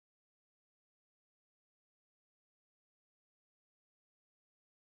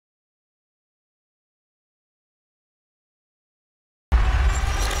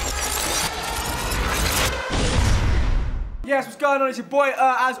Yes, what's going on? It's your boy,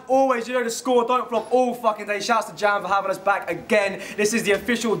 as always, you know the score, don't flop all fucking day. Shouts to Jam for having us back again. This is the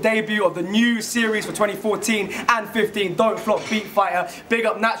official debut of the new series for 2014 and 15, Don't Flop Beat Fighter. Big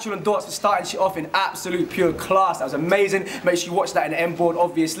up Natural and Dots for starting shit off in absolute pure class. That was amazing. Make sure you watch that in the M board,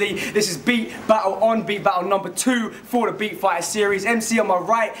 obviously. This is Beat Battle on Beat Battle number 2 for the Beat Fighter series. MC on my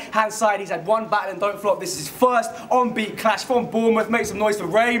right hand side, he's had one battle and Don't Flop. This is his first on beat clash from Bournemouth. Make some noise for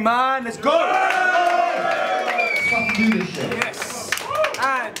RAI, man. Let's go! Yes.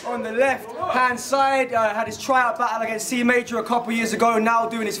 And on the left hand side, had his tryout battle against C Major a couple years ago, now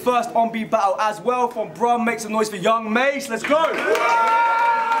doing his first on beat battle as well from Brum. Make some noise for Young Mace. Let's go!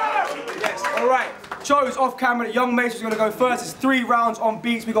 Yes, alright. Chose off camera that Young Mace was going to go first. It's 3 rounds on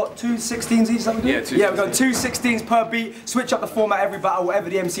beats. We got 2 16s each, something? Yeah, we got 2 16s per beat. Switch up the format every battle, whatever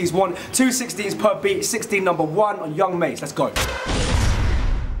the MCs want. 2 16s per beat, 16 number 1 on Young Mace. Let's go.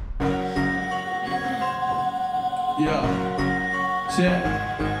 Yeah, check,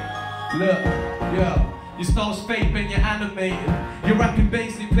 look, yeah. Your style's fake, man, you're animated. You're rapping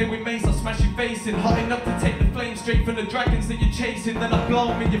basic, play with mace, I'll smash your face in. Hot enough to take the flame straight from the dragons that you're chasing. Then I blow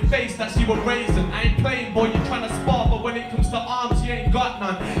them in your face, that's you a raisin. I ain't playing, boy, you're trying to spar, but when it comes to arms, you ain't got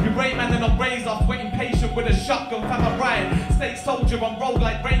none. You're Rayman and I'm raised off, waiting patient with a shotgun, fam, I ride. State soldier, I'm rolled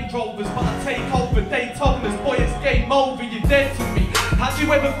like Range Rovers, but I take over Daytonas. Boy, it's game over, you're dead to me. How'd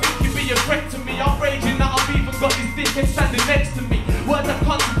you ever think you'd be a threat to me? I'm raging that I've even got this dickhead standing next to me. Words have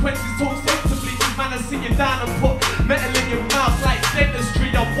consequences, talk sensibly. This man, I sit you down and put metal in your mouth like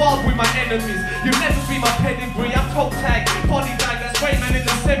dentistry. I'm wild with my enemies. You'll never be my pedigree. I'm toe tag, body bag, that's Rayman in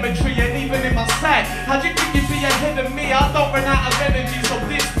the cemetery and even in my sack. How'd you think you'd be ahead of me? I don't run out of energy, so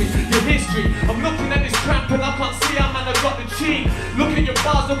diss me. Your history. I'm looking at this tramp and I can't see how man I got the cheat. Look at your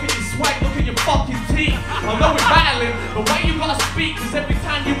bars, look at your swag, look at your fucking teeth. I know we're battling, but why you gotta speak? Cause every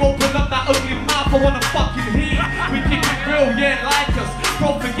time you open up that ugly mouth, I wanna fucking heat. We keep it real, yeah, like us.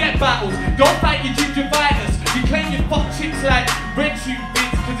 Bro, forget battles, go fight your gingivitis. You claim you fuck chicks like red tube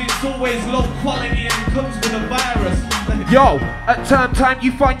bits, cause it's always low quality and it comes with a virus. Yo, at term time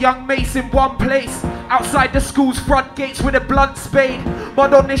you find Young Mace in one place, outside the school's front gates with a blunt spade.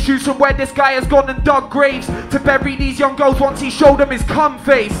 Mud on his shoes from where this guy has gone and dug graves to bury these young girls once he showed them his cum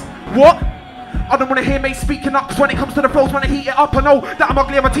face. What? I don't wanna hear Mace speaking up, cause when it comes to the flows, when I heat it up, I know that I'm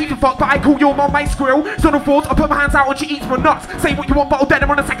ugly and my teeth are fucked, but I call your mom my squirrel. So no faults, I put my hands out when she eats my nuts. Say what you want, but I'll dead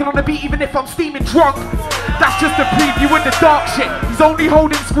him on a second on the beat, even if I'm steaming drunk. That's just a preview in the dark shit. He's only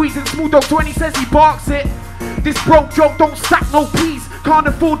holding, squeezing small dogs when he says he barks it. This broke joke don't stack no peas, can't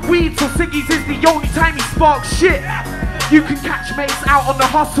afford weed, so Siggy's is the only time he sparks shit. You can catch Mace out on the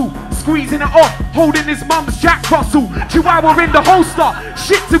hustle, squeezing it off, holding his mum's Jack Russell. Chihuahua in the holster,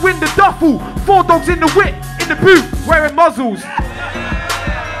 shit to win the duffel. 4 dogs in the whip, in the boot, wearing muzzles.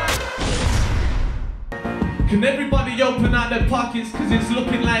 Can everybody open out their pockets, cause it's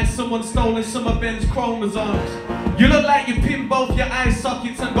looking like someone's stolen some of Ben's chromosomes. You look like you pinned both your eye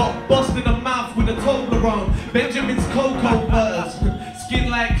sockets and got bust in the mouth with a Toblerone. Benjamin's cocoa butters, skin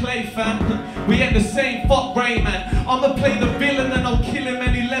like clay fam. We ain't the same, fuck Rayman. I'ma play the villain and I'll kill him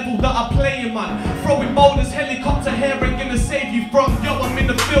any level that I play him on. Throwing boulders, helicopter hair ain't gonna save you from. Yo, I'm in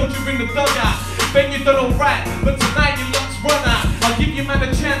the field, you're in the dugout. Ben, you done alright, but tonight your luck's run out. I'll give you man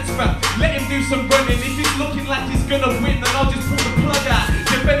a chance, fam. Let him do some running. If he's looking like he's gonna win, then I'll just pull the plug out.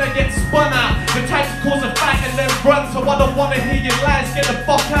 You better get spun out. The type to cause a fight and then run, so I don't wanna hear your lies. Get the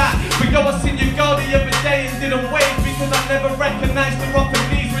fuck out. But yo, I seen you go the other day and didn't wave because I never recognized the rough and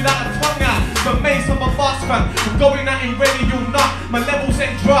knees without a tongue out. But Mace, I'm a boss fan. I'm going at him ready, you'll not. My levels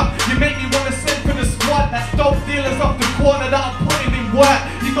ain't dropped. You make me wanna send for the squad. That's dope dealers off the corner that I'm putting in work.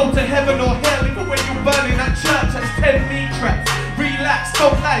 You go to heaven or hell, even when you're burning that church. That's 10 meat traps. Relax,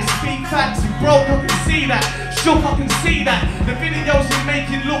 don't lie, speak facts. You broke, I can see that. Shook, I can see that. The videos you're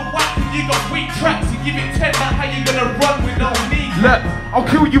making look whack and you got weak tracks. You give it 10, but how you gonna run with no knee? Look, I'll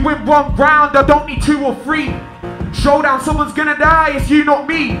kill you in 1 round, I don't need 2 or 3. Showdown, someone's gonna die, it's you, not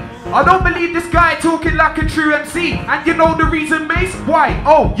me. I don't believe this guy talking like a true MC. And you know the reason, Mace? Why?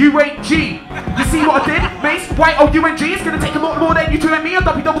 Oh, you ain't G. You see what I did, Mace? Why? Oh, you ain't G. It's gonna take a lot more than you 2 and me. I'll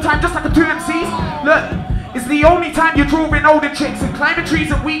double time just like a 2 MCs. Look. It's the only time you're drawing older chicks, and climbing trees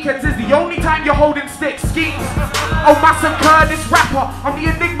at weekends is the only time you're holding sticks. Schemes. Oh, massacre this rapper. I'm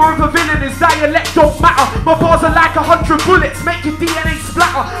the enigma of a villain, his dialect don't matter. My bars are like 100 bullets, make your DNA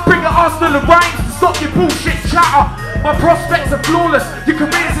splatter. Bring an arsenal of rhymes to stop your bullshit chatter. My prospects are flawless, your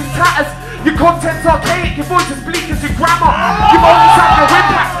career's in tatters. Your content's archaic, your voice is bleak as your grammar. You've only had no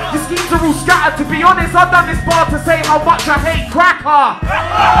impact, your schemes are all scattered. To be honest, I've done this bar to say how much I hate cracker.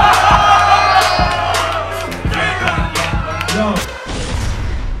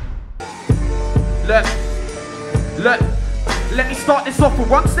 Look, Let me start this off with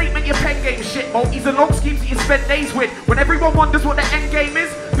one statement, your pen game shit. Multis and long schemes that you spend days with. When everyone wonders what the end game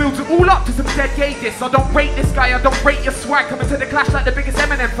is, builds it all up to some dead gay diss. I don't rate this guy, I don't rate your swag. Coming to the clash like the biggest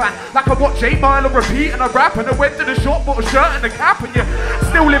Eminem fan. Like I watch 8 Mile on repeat and I rap and I went to the shop, bought a shirt and a cap. And you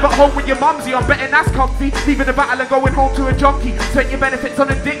still live at home with your mumsy, I'm betting that's comfy. Leaving the battle and going home to a junkie. Spent your benefits on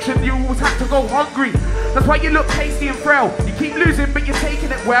addiction, you always have to go hungry. That's why you look tasty and frail. You keep losing but you're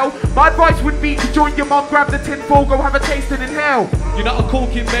taking it well. My advice would be to join your mum, grab the tin foil, go have a taste and inhale. You're not a cool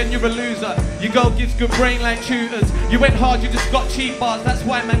kid, man, you're a loser. Your girl gives good brain like tutors. You went hard, you just got cheap bars. That's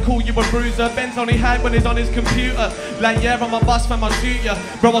why man call you a bruiser. Ben's only hide when he's on his computer. Like yeah, I'm a boss fam, I'll shoot ya.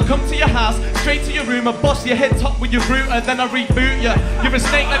 Bro, I'll come to your house, straight to your room, and bust your head top with your router. Then I reboot ya. You're a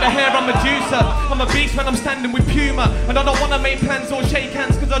snake like the hair, I'm Medusa. I'm a beast when I'm standing with Puma. And I don't wanna make plans or shake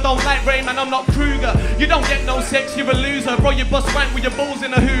hands, cause I don't like Ray, man, I'm not Kruger. You don't get no sex, you're a loser. Bro, you bust rank with your balls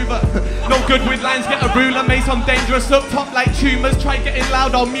in a Hoover. No good with lines, get a ruler. Mace, I'm dangerous, up top like tumors. Try getting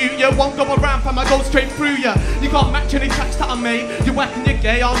loud, I'll mute ya. Won't go around fam, I go straight through ya. You can't match any tracks that I made. You're whack and you're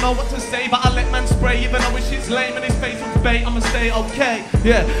gay, I don't know what to say, but I let man spray. Even though his shit's lame and his face looks bait, I'ma stay okay.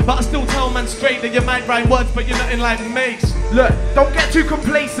 Yeah, but I still tell man straight that you might write words, but you're nothing like Mace. Look, don't get too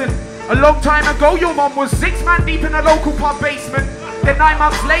complacent. A long time ago, your mum was 6 man deep in a local pub basement. Then 9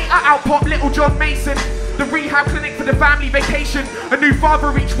 months later, out popped little John Mason. The rehab clinic for the family vacation. A new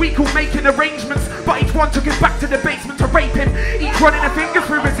father each week all making arrangements, but each one took him back to the basement to rape him. Each running a finger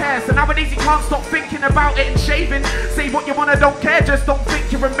through his hair, so nowadays he can't stop thinking about it and shaving. Say what you wanna, don't care, just don't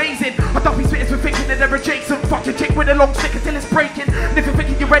think you're amazing. I don't be spitters for thinking that they're adjacent. Fuck your chick with a long stick until it's breaking. And if you're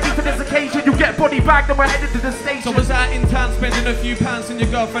thinking you're ready for this occasion, you'll get body bagged and we're headed to the station. So I was out in town spending a few pounds on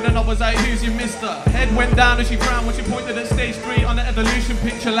your girlfriend, and I was like, who's your mister? Head went down as she frowned when she pointed at stage 3 on the evolution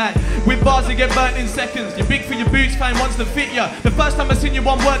picture like, with bars you get burnt in seconds. You're big for your boots, find ones that fit ya. The first time I seen you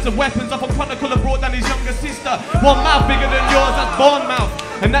on words of weapons, off a Chronicle brought down his younger sister. One mouth bigger than yours, that's born mouth.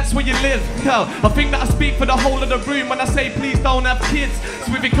 And that's where you live. Yo, I think that I speak for the whole of the room when I say please don't have kids.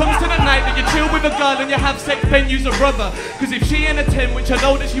 So if it comes to the night that you chill with a girl and you have sex, then use a rubber. Cause if she ain't a 10, which I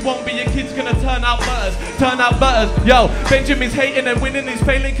know that she won't be, your kid's gonna turn out butters. Turn out butters. Yo, Benjamin's hating and winning, he's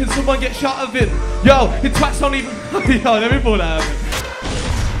failing, can someone get shot of him? Yo, his twats don't even... Yo, let me pull that out.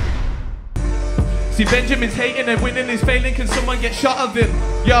 See, Benjamin's hating and winning, he's failing, can someone get shot of him?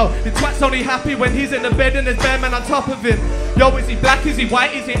 Yo, the twat's only happy when he's in the bed and there's bear man on top of him. Yo, is he black, is he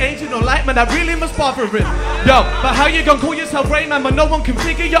white, is he ancient or light, man, that really must bother him. Yo, but how you gonna call yourself Rain Man when no one can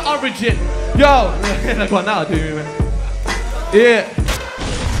figure your origin? Yo, like what now, dude, man? Yeah.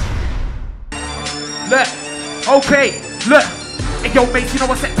 Look, okay, look. Hey yo mate, you know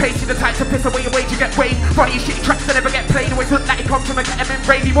I set pace, you're the type to piss away your wage, you get weighed. Funny your shitty tracks that never get played. Always look like he comes from a ketamine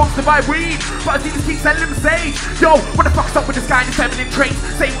brain. He wants to buy weed, but I think he keeps selling him sage. Yo, what the fuck's up with this guy and his feminine traits?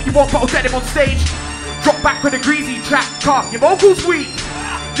 Say what you want, but I'll get him on stage. Drop back with a greasy track, car, your vocals weak.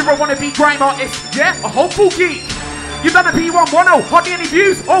 You're a wannabe grime artist, yeah, a hopeful geek. You've done a P110, hardly any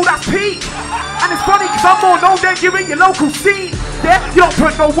views, oh that's peak. And it's funny cause I'm more known than you in your local scene. Yeah, you don't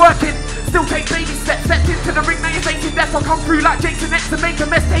put no work in. Still take baby steps, stepped into the ring, now you're facing death. I'll come through like Jason X and make a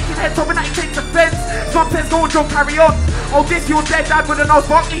mess, taking heads over, now he takes offense. Some says go on, John, carry on. Oh, this your dead dad with an old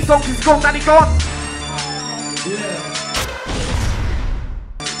Barkley song, he's gone, daddy gone. Yeah.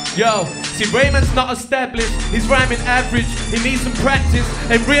 Yo, see Raymond's not established, he's rhyming average, he needs some practice.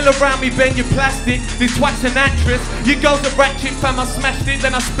 Ain't real around me, Ben, you plastic. This twat's an actress. You girl's a ratchet, fam, I smashed it,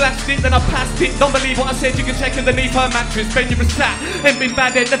 then I splashed it, then I passed it. Don't believe what I said, you can check underneath her mattress. Ben, you're a sap, ain't been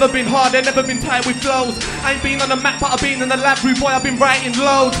bad, ain't never been hard, ain't never been tight with flows. I ain't been on the map, but I've been in the lab, rude boy, I've been writing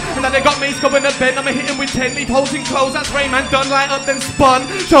loads. And now they got Mace going to bed, I'm hitting with 10, leave holes in clothes. That's Rayman done, light up, then spun.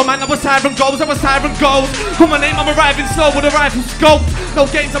 Show man, I was siren goes, Call my name, I'm arriving slow with a rifle scope. No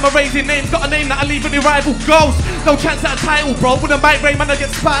games, I'm a raising names, got a name that'll leave any rival ghost. No chance at a title, bro, with a mic Rayman I get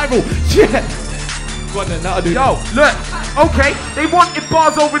spiral. Yeah. Go on then, that'll do. Yo, look, okay, they wanted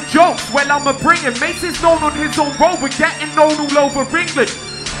bars over jokes. Well, I'ma bring him. Mace is known on his own road, we're getting known all over England.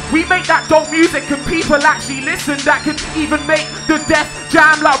 We make that dope music and people actually listen. That can even make the death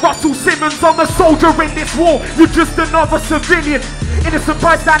jam like Russell Simmons. I'm a soldier in this war, you're just another civilian. Innocent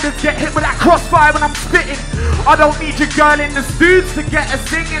bystanders get hit with that crossfire when I'm spitting. I don't need your girl in the studs to get her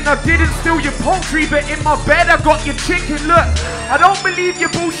singing. I didn't steal your poultry, but in my bed I got your chicken. Look, I don't believe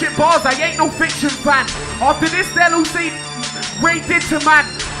your bullshit bars, I ain't no fiction fan. After this they'll all say Ray did to man.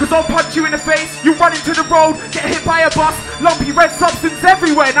 Cause I'll punch you in the face, you run into the road, get hit by a bus, lumpy red substance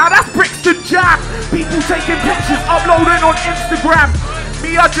everywhere. Now that's Brixton Jam. People taking pictures, uploading on Instagram.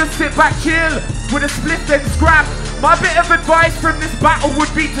 Me, I just sit back chill with a split and scram. My bit of advice from this battle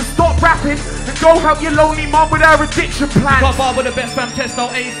would be to stop rapping and go help your lonely mum with her addiction plans. Got bar with the best fam, test,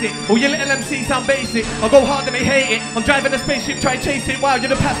 don't ace it. All your little MCs sound basic. I go hard and they hate it. I'm driving a spaceship, try chase it. Wow, you're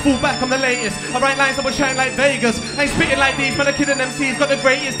the past, fall back, I'm the latest. I write lines, I will shine like Vegas. I ain't spitting like these, man, a kid and MCs got the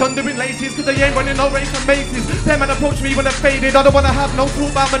greatest. Thundering laces, cause they ain't running no race on bases. Them man approach me when they're faded. I don't wanna have no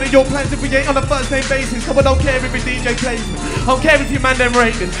talk about none of your plans if we ain't on a first name basis. So I don't care if your DJ plays me. I don't care if you man them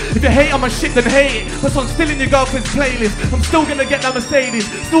rated. If you hate on my shit, then hate it. But I'm still in your girlfriend's playlist. I'm still gonna get that Mercedes.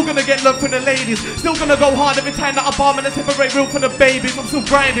 Still gonna get love from the ladies. Still gonna go hard every time that I bomb and I separate real from the babies. I'm still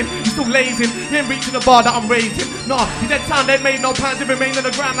grinding, you still lazing. You ain't reaching the bar that I'm raising. Nah, you dead sound, they made no plans. They remain on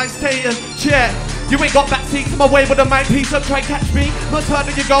the ground like Satan. Yeah. You ain't got back seats, I'm away with a mic piece up, try catch me. Must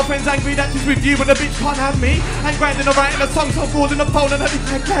heard that your girlfriend's angry that she's with you, but the bitch can't have me. I'm grinding or writing a song so good in the phone and I think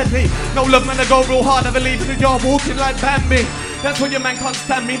like gladly. No love man, I go real hard, never leaving the yard walking like Bambi. That's why your man can't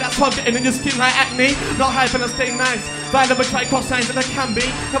stand me, that's why I'm getting in your skin like acne. Not hype and I stay nice, but I never try cross signs and I can be.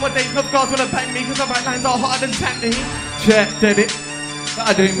 Nowadays no guards wanna bang me, cause the right lines are harder than Tanny. Check, did it?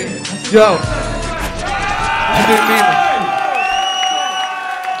 I do me. Yo. I do me.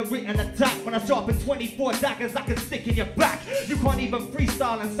 Written attack when I sharpen 24 daggers I can stick in your back. You can't even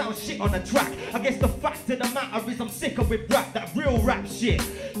freestyle and sound shit on the track. I guess the fact of the matter is I'm sicker with rap, that real rap shit,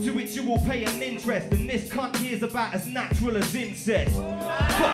 to which you will pay an interest, and this cunt here's about as natural as incest.